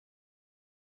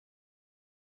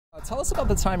Tell us about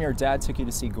the time your dad took you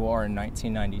to see Gwar in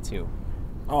 1992.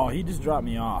 Oh, he just dropped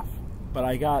me off. But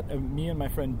I got, me and my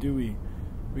friend Dewey,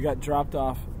 we got dropped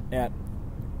off at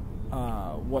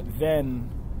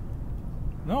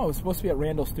no, it was supposed to be at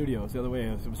Randall Studios the other way.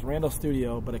 It was Randall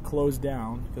Studio, but it closed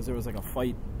down because there was like a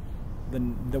fight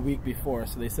the week before,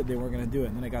 so they said they weren't going to do it.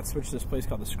 And then it got switched to this place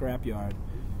called the Scrapyard,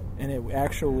 and it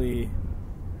actually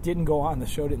didn't go on. The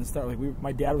show didn't start. Like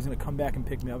my dad was going to come back and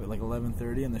pick me up at like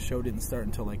 11:30, and the show didn't start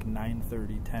until like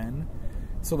 9:30, 10.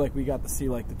 So like we got to see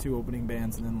like the two opening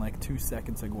bands and then like 2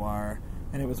 seconds of Gwar,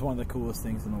 and it was one of the coolest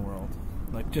things in the world.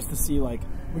 Like just to see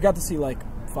we got to see like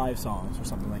 5 songs or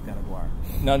something like that of Gwar.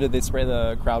 Now, did they spray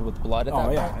the crowd with blood at that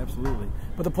point? Oh yeah, absolutely.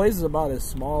 But the place is about as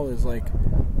small as like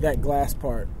that glass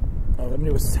part. I mean,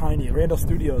 it was tiny. Randall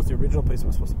Studios, the original place it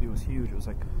was supposed to be, was huge. It was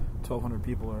like 1,200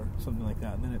 people or something like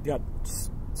that. And then it got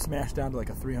smashed down to like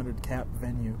a 300 cap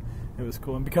venue. It was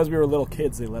cool. And because we were little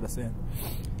kids, they let us in.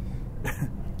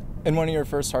 And one of your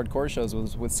first hardcore shows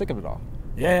was with Sick of It All.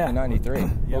 Yeah. In 93.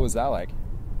 Yep. What was that like?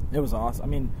 It was awesome. I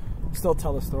mean, still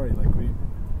tell the story. Like we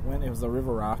went, it was the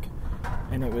River Rock,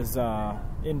 and it was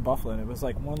in Buffalo, and it was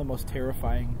like one of the most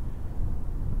terrifying,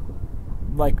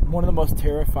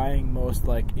 most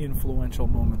like influential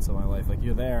moments of my life. Like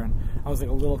you're there, and I was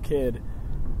like a little kid,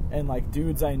 and like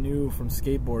dudes I knew from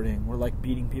skateboarding were like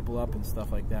beating people up and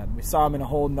stuff like that. And we saw them in a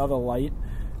whole nother light,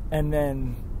 and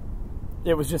then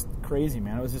it was just crazy,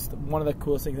 man. It was just one of the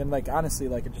coolest things, and like honestly,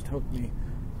 like it just hooked me,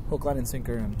 hook, line, and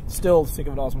sinker. And still, Sick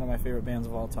of It All is one of my favorite bands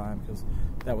of all time because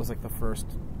that was like the first,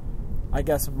 I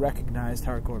guess, recognized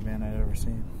hardcore band I'd ever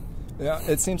seen. Yeah,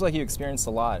 it seems like you experienced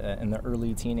a lot in the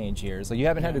early teenage years. Like you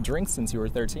haven't had a drink since you were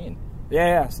 13.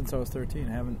 Yeah, since I was 13.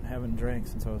 I haven't drank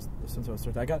since I was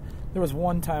 13. There was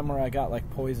one time where I got like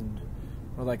poisoned,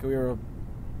 or like we were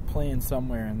playing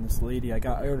somewhere, and this lady, I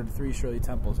ordered 3 Shirley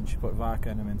Temples, and she put vodka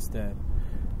in them instead.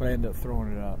 But I ended up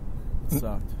throwing it up. It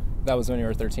sucked. That was when you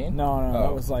were 13? No,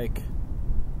 that was like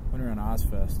when we were in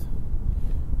Ozfest.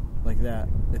 Like that.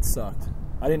 It sucked.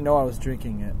 I didn't know I was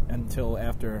drinking it until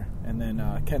after, and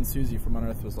then Ken Susie from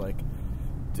Unearth was like,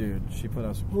 dude, she put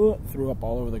us, threw up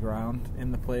all over the ground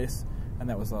in the place, and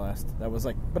that was the last. That was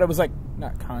like, but I was like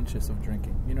not conscious of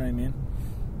drinking, you know what I mean?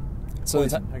 So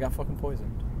I got fucking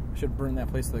poisoned. I should burn that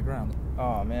place to the ground.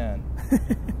 Oh, man.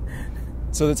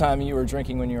 So the time you were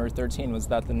drinking when you were 13, was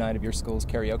that the night of your school's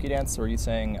karaoke dance? Or were you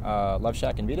saying Love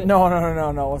Shack and Beat It? No,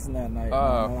 it wasn't that night. No.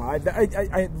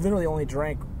 I literally only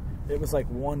drank, it was like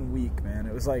 1 week, man.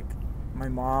 It was like my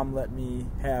mom let me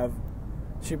have,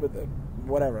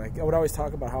 whatever. I would always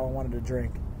talk about how I wanted to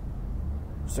drink.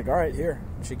 She's like, all right, here.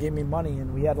 She gave me money,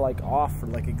 and we had like off for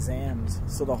like exams.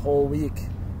 So the whole week,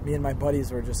 me and my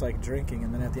buddies were just like drinking,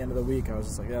 and then at the end of the week, I was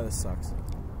just like, yeah, this sucks.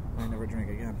 I never drink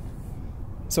again.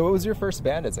 So what was your first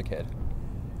band as a kid?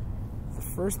 The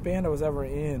first band I was ever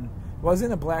in, I was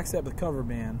in a Black Sabbath cover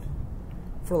band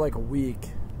for like a week,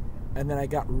 and then I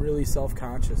got really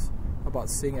self-conscious about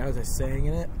singing. I sang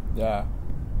in it. Yeah.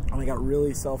 And I got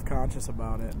really self-conscious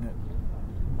about it, and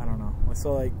I don't know.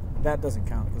 So like that doesn't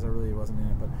count because I really wasn't in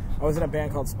it. But I was in a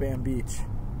band called Spam Beach.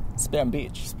 Spam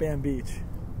Beach? Spam Beach.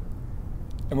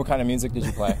 And what kind of music did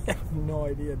you play? I have no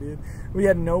idea, dude. We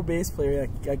had no bass player.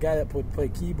 A guy that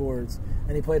played keyboards,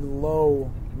 and he played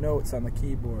low notes on the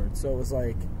keyboard. So it was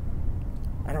like,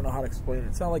 I don't know how to explain it.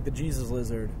 It's not like the Jesus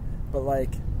Lizard, but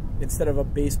like instead of a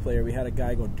bass player, we had a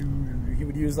guy go doo. He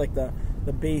would use like the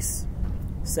bass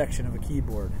section of a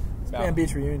keyboard. Spam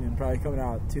Beach Reunion, probably coming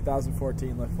out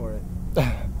 2014. Look for it.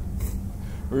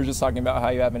 We were just talking about how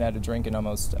you haven't had a drink in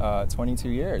almost 22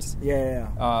 years.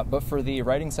 Yeah. But for the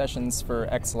writing sessions for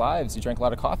X Lives, you drank a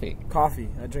lot of coffee. Coffee.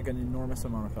 I drink an enormous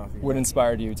amount of coffee. What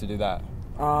inspired you to do that?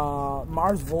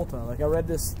 Mars Volta. Like I read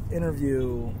this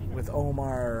interview with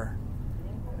Omar,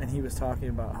 and he was talking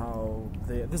about how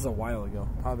this is a while ago,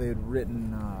 how they had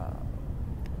written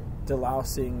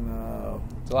delousing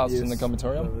the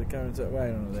comatorium? I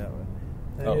don't know that one.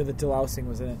 I knew the delousing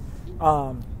was in it.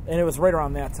 And it was right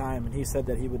around that time, and he said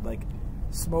that he would like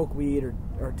smoke weed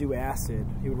or do acid.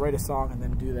 He would write a song and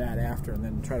then do that after, and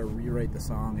then try to rewrite the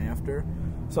song after.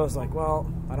 So I was like,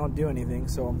 well, I don't do anything,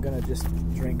 so I'm gonna just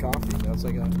drink coffee. That was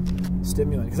like a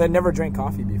stimulant, because I never drank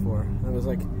coffee before. It was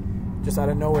like just out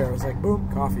of nowhere. It was like boom,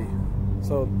 coffee.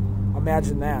 So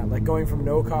imagine that, like going from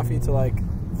no coffee to like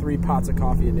 3 pots of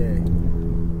coffee a day.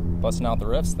 Busting out the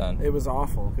riffs then. It was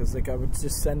awful because like I would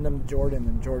just send them to Jordan,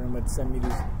 and Jordan would send me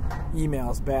these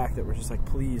emails back that were just like,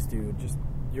 please, dude, just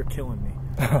you're killing me.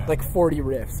 Like 40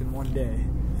 riffs in one day.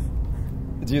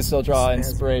 Do you still draw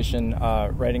inspiration,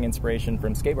 writing inspiration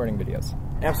from skateboarding videos?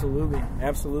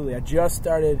 Absolutely. I just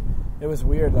started. It was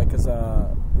weird, like, because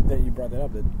that you brought that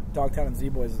up. The Dogtown and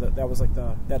Z-Boys, that was like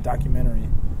that documentary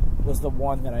was the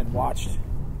one that I'd watched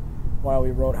while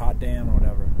we wrote Hot Damn or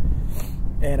whatever.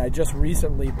 And I just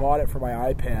recently bought it for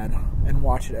my iPad and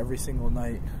watch it every single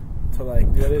night. To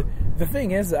like, the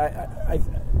thing is,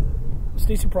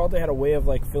 Stacey Peralta had a way of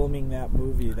like filming that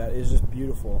movie that is just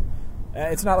beautiful.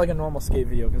 It's not like a normal skate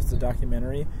video because it's a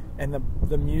documentary, and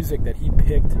the music that he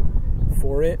picked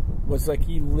for it was like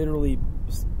he literally,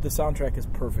 the soundtrack is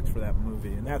perfect for that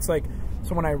movie. And that's like,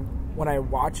 so when I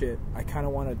watch it, I kind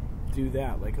of want to do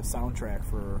that, like a soundtrack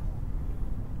for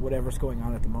whatever's going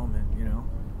on at the moment, you know.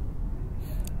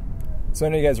 So I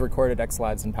know you guys recorded X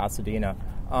Lives in Pasadena.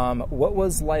 What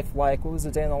was life like? What was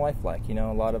a day in the life like? You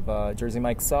know, a lot of Jersey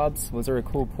Mike subs. Was there a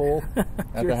cool pool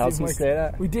at the house you stayed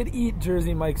at? We did eat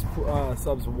Jersey Mike's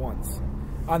subs once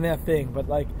on that thing, but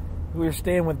like we were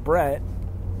staying with Brett,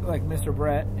 like Mr.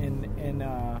 Brett, and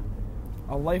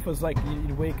our life was like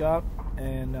you'd wake up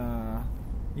and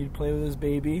you'd play with his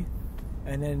baby,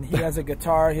 and then he has a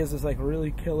guitar. He has this like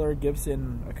really killer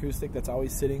Gibson acoustic that's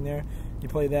always sitting there. You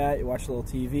play that, you watch a little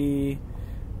TV,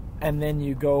 and then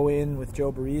you go in with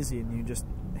Joe Barresi and you just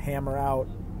hammer out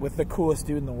with the coolest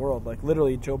dude in the world. Like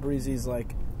literally, Joe Barresi's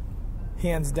like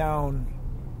hands down,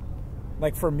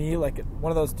 like for me, like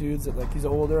one of those dudes that like he's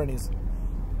older and he's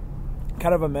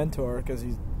kind of a mentor because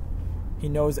he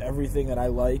knows everything that I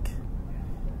like,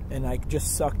 and I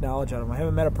just suck knowledge out of him. I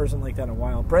haven't met a person like that in a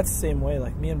while. Brett's the same way.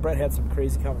 Like me and Brett had some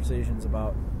crazy conversations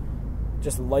about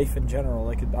just life in general,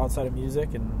 like outside of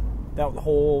music, and that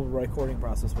whole recording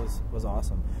process was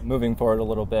awesome. Moving forward a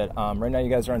little bit, right now you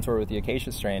guys are on tour with the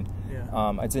Acacia Strain. Yeah.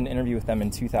 I did an interview with them in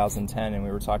 2010, and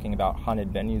we were talking about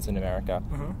haunted venues in America.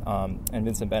 And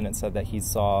Vincent Bennett said that he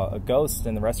saw a ghost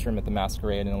in the restroom at the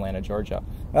Masquerade in Atlanta, Georgia.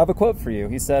 I have a quote for you.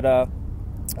 He said, there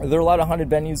are a lot of haunted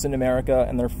venues in America,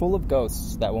 and they're full of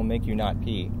ghosts that will make you not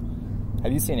pee.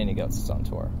 Have you seen any ghosts on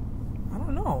tour? I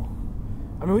don't know.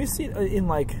 I mean, we've seen in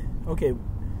like, okay,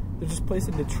 there's this place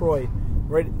in Detroit,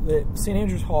 right? The St.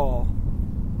 Andrews Hall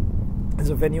is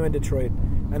a venue in Detroit,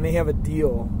 and they have a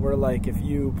deal where like if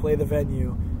you play the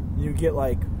venue, you get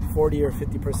like 40 or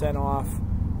 50% off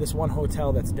this one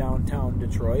hotel that's downtown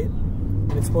Detroit,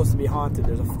 and it's supposed to be haunted.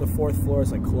 There's the fourth floor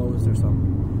is like closed or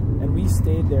something, and we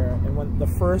stayed there. And when the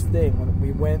first day when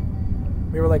we went,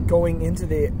 we were like going into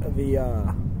the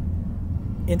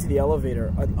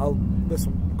elevator. This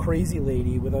crazy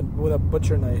lady with a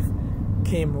butcher knife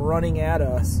came running at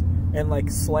us and like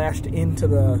slashed into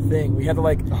the thing. We had to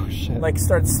like like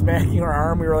start smacking our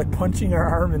arm. We were like punching our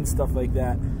arm and stuff like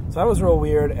that. So that was real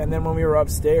weird. And then when we were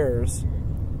upstairs,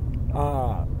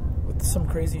 some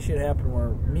crazy shit happened where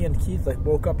me and Keith like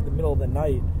woke up in the middle of the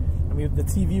night, and the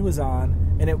TV was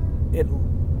on, and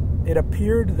it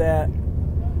appeared that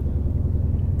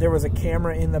there was a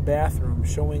camera in the bathroom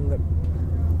showing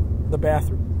the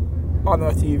bathroom on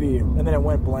the TV, and then it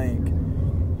went blank.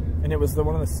 And it was that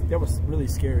was really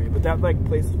scary. But that like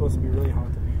place was supposed to be really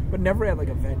haunted, but never had like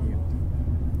a venue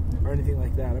or anything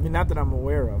like that. I mean, not that I'm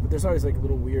aware of, but there's always like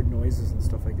little weird noises and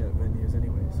stuff like that at venues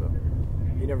anyway. So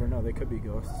you never know; they could be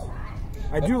ghosts.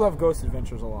 I do love Ghost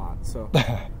Adventures a lot, so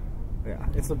yeah,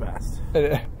 it's the best.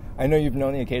 I know you've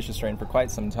known the Acacia Strain for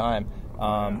quite some time.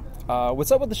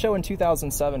 What's up with the show in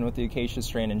 2007 with the Acacia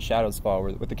Strain and Shadows Fall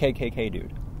with the KKK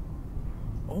dude?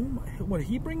 Oh my! Did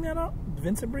he bring that up? Did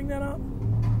Vincent bring that up?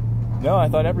 No, I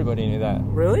thought everybody knew that.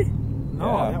 Really?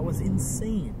 No, yeah. That was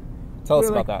insane. Tell us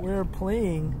about that. We were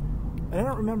playing, and I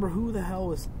don't remember who the hell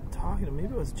was talking to him.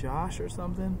 Maybe it was Josh or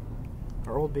something.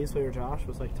 Our old bass player Josh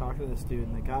was like talking to this dude,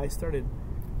 and the guy started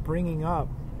bringing up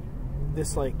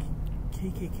this like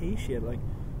KKK shit, like,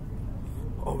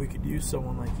 oh, we could use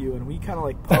someone like you, and we kind of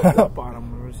like pumped up on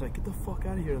him. We were just like, get the fuck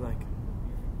out of here, like.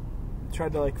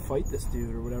 Tried to like fight this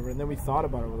dude or whatever, and then we thought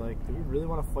about it. We're like, do we really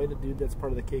want to fight a dude that's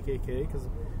part of the KKK? Because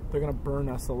they're gonna burn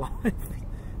us alive,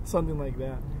 something like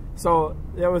that. So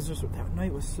that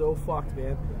night was so fucked,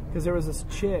 man. Because there was this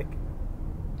chick.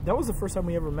 That was the first time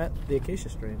we ever met the Acacia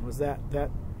Strain. Was the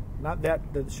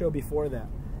show before that,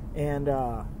 and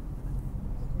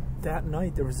that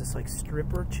night there was this like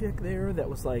stripper chick there that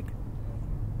was like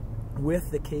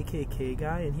with the KKK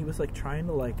guy, and he was like trying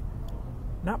to like.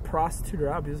 Not prostitute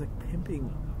her out, but he was like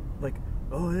pimping, like,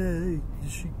 oh hey,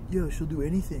 she'll do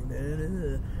anything,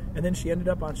 man. And then she ended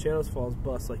up on Shadows Fall's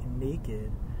bus, like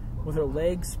naked, with her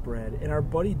legs spread. And our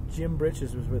buddy Jim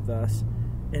Britches was with us,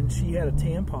 and she had a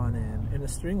tampon in, and the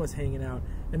string was hanging out.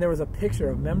 And there was a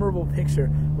memorable picture,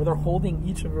 where they're holding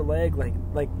each of her leg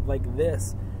like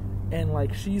this, and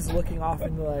like she's looking off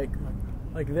into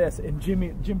like this, and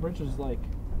Jim Britches is like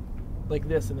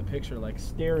this in the picture, like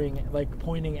staring, like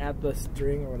pointing at the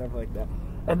string or whatever like that.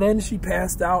 And then she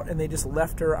passed out, and they just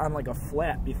left her on like a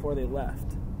flat before they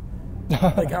left,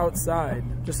 like outside.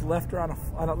 Just left her on a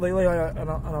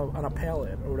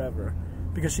pallet or whatever,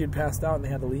 because she had passed out and they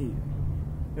had to leave.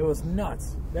 It was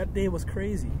nuts. That day was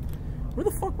crazy. Where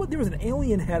the fuck? There was an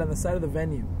alien head on the side of the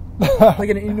venue, like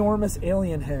an enormous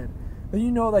alien head. And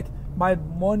you know, like my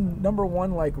number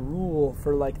one like rule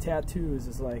for like tattoos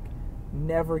is like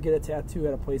never get a tattoo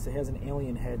at a place that has an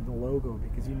alien head in the logo,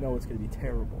 because you know it's going to be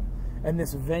terrible. And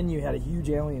this venue had a huge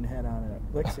alien head on it,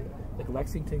 like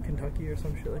Lexington, Kentucky, or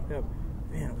some shit like that.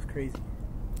 Man, it was crazy.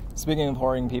 Speaking of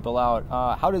whoring people out,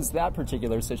 how does that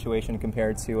particular situation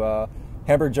compare to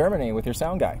Hamburg, Germany, with your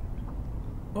sound guy?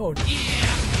 Oh,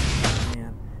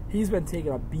 man. He's been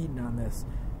taking a beating on this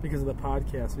because of the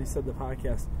podcast. He said the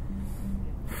podcast.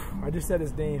 I just said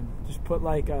his name. Just put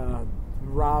like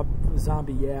Rob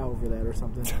Zombie Yeah over that or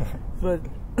something. But,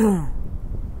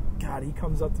 God, he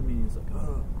comes up to me and he's like,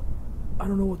 I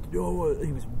don't know what to do.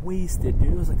 He was wasted,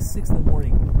 dude. It was like 6 in the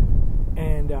morning.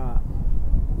 And it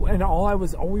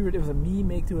was a me,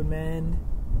 Make Two and Mend.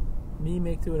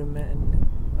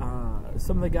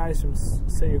 Some of the guys from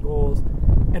Say Your Goals,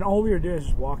 and all we were doing was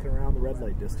just walking around the red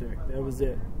light district. That was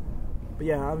it. But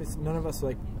yeah, obviously none of us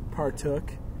like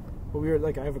partook. But we were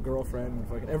like, I have a girlfriend.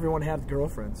 And everyone had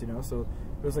girlfriends, you know. So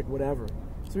it was like whatever.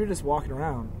 So we were just walking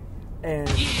around, and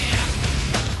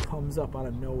comes up out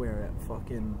of nowhere at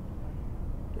fucking.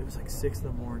 It was like 6 in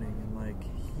the morning, and like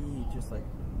he just like,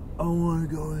 I want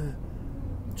to go in,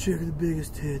 check the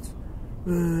biggest tits.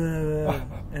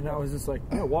 And I was just like,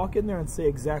 yeah, walk in there and say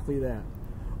exactly that.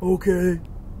 Okay.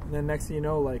 And then next thing you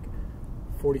know, like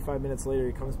 45 minutes later,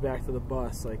 he comes back to the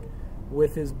bus, like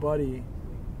with his buddy,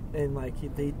 and like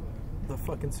the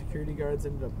fucking security guards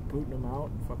ended up booting him out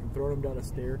and fucking throwing him down a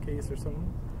staircase or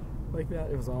something like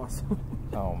that. It was awesome.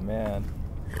 Oh man.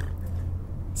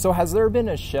 So has there been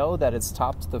a show that has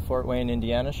topped the Fort Wayne,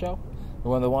 Indiana show?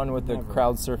 The one with the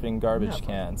crowd surfing garbage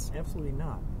cans? Absolutely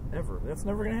not. Ever. That's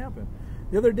never going to happen.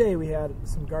 The other day we had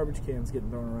some garbage cans getting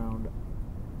thrown around.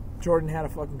 Jordan had a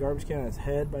fucking garbage can on his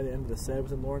head by the end of the set. It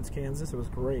was in Lawrence, Kansas. It was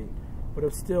great. But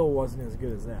it still wasn't as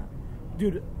good as that.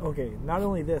 Dude, okay, not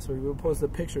only this, we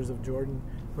posted pictures of Jordan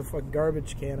with a fucking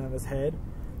garbage can on his head.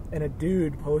 And a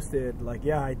dude posted, like,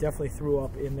 yeah, I definitely threw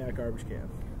up in that garbage can.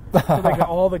 So, like,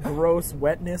 all the gross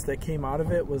wetness that came out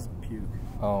of it was puke.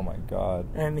 Oh my god.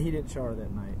 And he didn't shower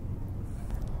that night.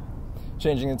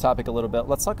 Changing the topic a little bit,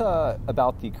 let's talk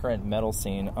about the current metal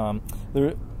scene.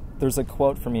 There's a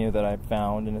quote from you that I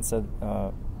found, and it said,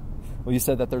 you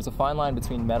said that there's a fine line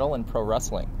between metal and pro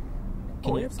wrestling.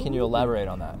 Can you elaborate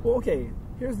on that? Well, okay,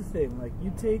 here's the thing. Like,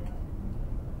 you take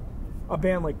a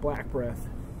band like Black Breath,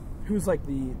 who's like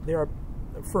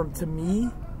to me,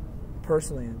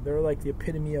 personally, they're like the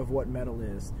epitome of what metal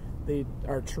is. They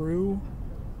are true.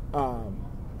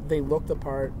 They look the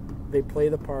part. They play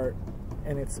the part.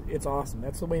 And it's awesome.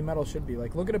 That's the way metal should be.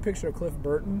 Like, look at a picture of Cliff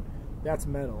Burton. That's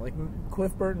metal. Like,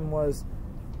 Cliff Burton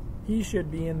he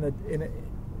should be in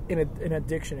a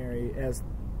dictionary as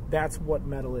that's what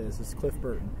metal is Cliff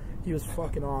Burton. He was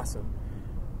fucking awesome.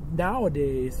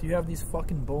 Nowadays, you have these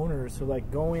fucking boners who like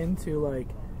go into like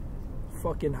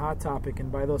fucking Hot Topic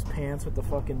and buy those pants with the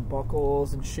fucking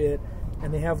buckles and shit,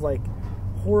 and they have like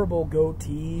horrible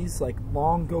goatees, like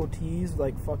long goatees,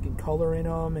 like fucking color in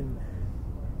them, and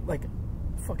like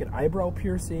fucking eyebrow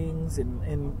piercings,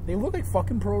 and they look like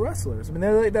fucking pro wrestlers. I mean,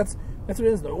 they're like, that's what it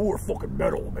is. Oh, we're fucking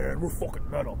metal, man. We're fucking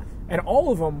metal. And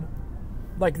all of them,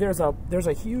 like, there's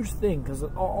a huge thing, because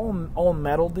all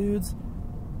metal dudes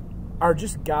are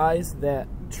just guys that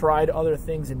tried other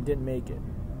things and didn't make it.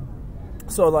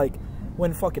 So like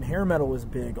when fucking hair metal was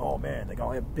big, oh man, they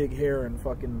all have big hair and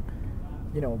fucking,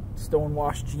 you know,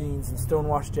 stonewashed jeans and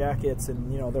stonewashed jackets,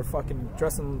 and, you know, they're fucking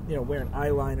dressing, you know, wearing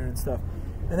eyeliner and stuff.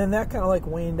 And then that kind of like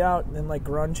waned out, and then like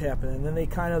grunge happened, and then they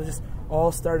kind of just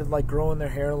all started like growing their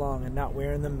hair long and not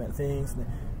wearing them things. And,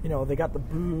 you know, they got the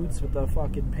boots with the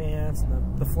fucking pants,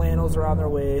 and the flannels around their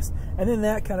waist, and then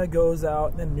that kind of goes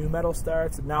out, and then new metal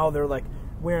starts, and now they're like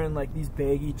wearing like these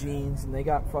baggy jeans, and they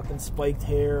got fucking spiked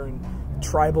hair and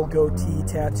tribal goatee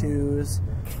tattoos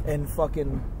and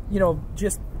fucking, you know,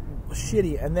 just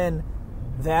shitty. And then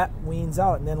that weans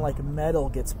out, and then like metal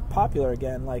gets popular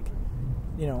again, like,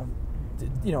 you know,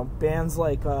 bands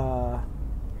like, you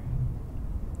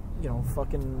know,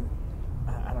 fucking,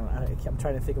 I don't know, I'm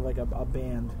trying to think of like a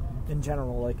band in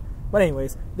general, like, but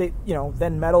anyways, they, you know,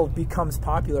 then metal becomes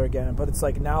popular again, but it's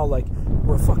like now, like,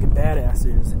 we're fucking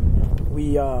badasses, and we,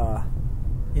 you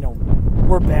know,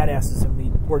 we're badasses,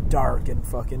 and we're dark, and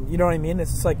fucking, you know what I mean?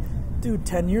 It's just like, dude,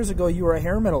 10 years ago you were a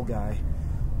hair metal guy,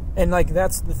 and like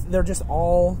they're just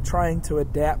all trying to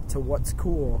adapt to what's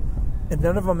cool. and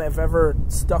none of them have ever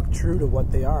stuck true to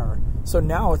what they are. So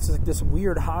now it's like this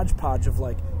weird hodgepodge of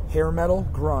like hair metal,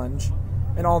 grunge,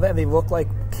 and all that. They look like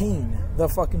Kane, the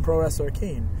fucking pro wrestler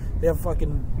Kane. They have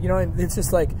fucking, you know, it's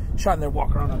just like shot and they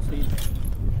walk around on stage.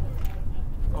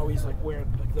 Always like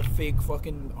wearing like the fake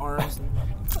fucking arms.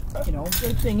 And, you know,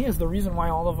 the thing is, the reason why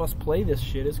all of us play this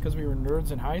shit is because we were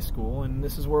nerds in high school, and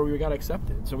this is where we got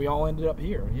accepted. So we all ended up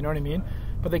here. You know what I mean?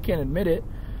 But they can't admit it.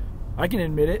 I can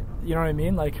admit it. You know what I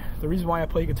mean? Like, the reason why I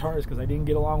play guitar is because I didn't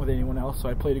get along with anyone else, so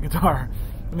I played a guitar.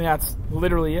 I mean, that's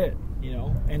literally it. You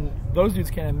know, and those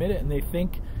dudes can't admit it, and they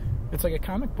think it's like a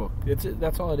comic book.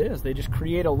 That's all it is. They just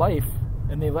create a life,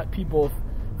 and they let people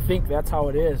think that's how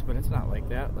it is, but it's not like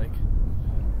that. Like,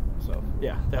 so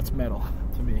yeah, that's metal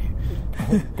to me.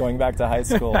 Going back to high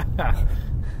school. Do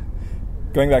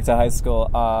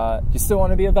you still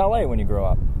want to be a valet when you grow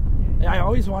up? I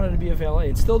always wanted to be a valet,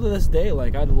 and still to this day,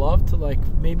 like, I'd love to, like,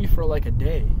 maybe for like a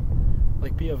day,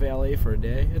 like, be a valet for a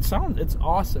day. It's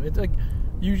awesome. It's like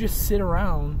you just sit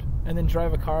around and then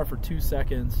drive a car for 2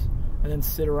 seconds and then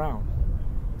sit around.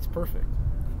 It's perfect.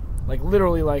 Like,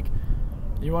 literally, like,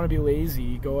 you want to be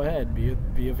lazy, go ahead,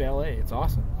 be a valet. It's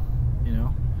awesome, you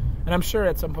know? And I'm sure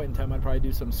at some point in time I'd probably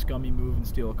do some scummy move and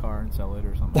steal a car and sell it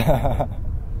or something.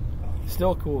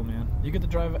 Still cool, man. You get to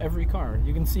drive every car.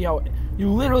 You can see how you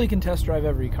literally can test drive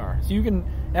every car. So you can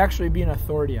actually be an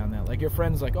authority on that. Like, your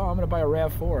friend's like, oh, I'm going to buy a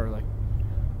RAV4. Like,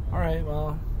 all right,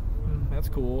 well, that's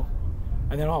cool.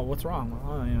 And then, oh, what's wrong?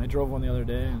 Well, I drove one the other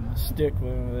day and the stick,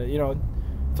 you know,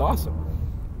 it's awesome.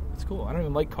 It's cool. I don't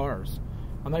even like cars.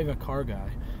 I'm not even a car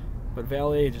guy. But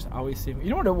valet just always seemed,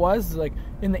 you know what it was? Like,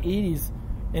 in the 80s,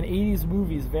 in 80s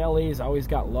movies, valets always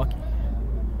got lucky.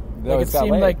 Like, it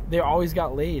seemed like they always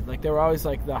got laid. Like, they were always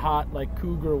like the hot, like,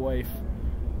 cougar wife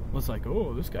was like,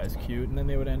 oh, this guy's cute, and then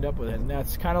they would end up with it. And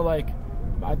that's kind of like,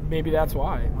 maybe that's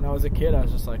why. When I was a kid, I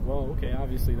was just like, well, okay,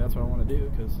 obviously that's what I want to do,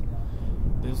 because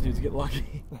those dudes get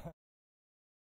lucky.